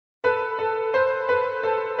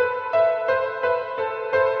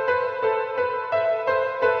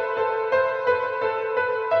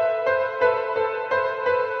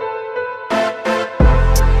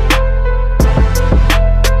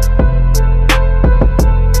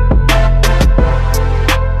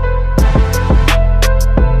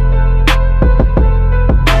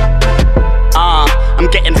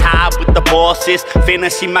bosses.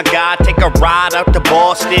 Finna see my guy take a ride out to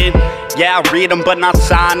Boston. Yeah, I read them but not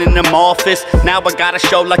signing them office. Now I got a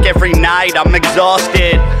show like every night, I'm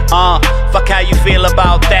exhausted. Fuck how you feel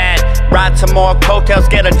about that. Ride some more coattails,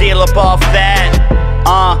 get a deal up off that.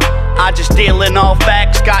 I just deal in all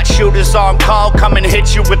facts. Got shooters on call, come and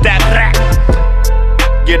hit you with that rap.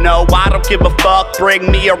 You know, I don't give a fuck. Bring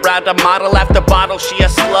me around a model after bottle, she a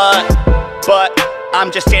slut. But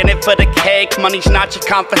I'm just in it for the cake. Money's not your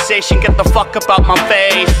conversation, get the fuck up out my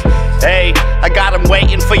face. Hey, I got him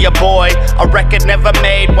waiting for your boy. A record never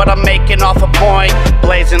made what I'm making off a point.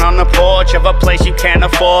 Blazing on the porch of a place you can't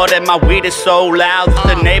afford. And my weed is so loud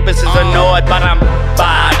that the neighbors is annoyed. But I'm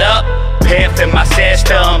fired up, piff in my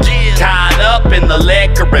system. Tied up in the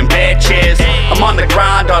liquor and bitches. I'm on the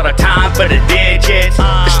grind all the time for the digits.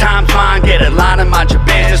 This time's mine, get in line and mind your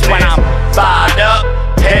business. When I'm fired up,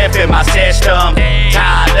 piff in my system.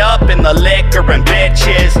 Tied up in the liquor and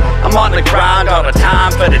bitches. I'm on the grind all the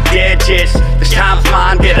time for the digits. This time's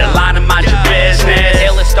mine, get in line and mind your business.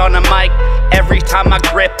 Illest on the mic, every time I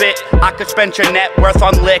grip it. I could spend your net worth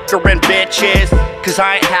on liquor and bitches. Cause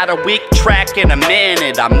I ain't had a weak track in a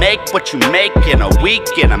minute. I make what you make in a week,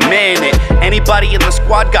 in a minute. Anybody in the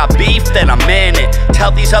squad got beef, then I'm in it.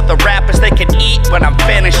 Tell these other rappers they can eat when I'm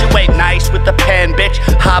finished. You ain't nice with the pen, bitch.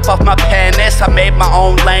 Hop off my penis. I made my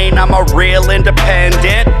own lane, I'm a real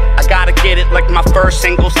independent. I gotta get it like my first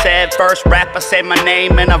single said. First rapper say my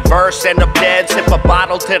name in a verse, end up dead. Sip a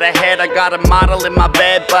bottle to the head, I got a model in my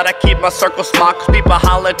bed. But I keep my circle small cause people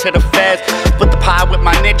holler to the feds. Split the pie with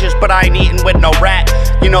my ninjas, but I ain't eating with no rat.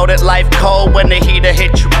 You know that life cold when the heater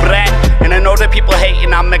hit you, brat. And I know that people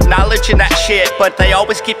hating, I'm acknowledging that shit. But they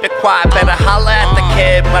always keep it quiet, better holler at the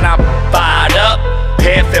kid. But I'm fired up,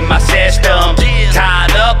 piff in my system.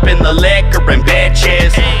 Tied up in the liquor and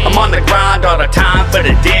bitches. I'm on the grind all the time for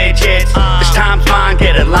the digits. This time's mine,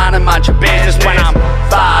 get in line and mind your business. When I'm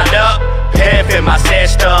fired up, piff in my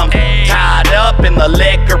system. Tied up in the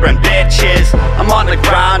liquor and bitches. I'm on the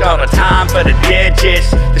grind all the time for the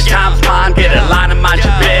digits. This time's mine, get in line and mind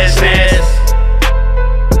your business.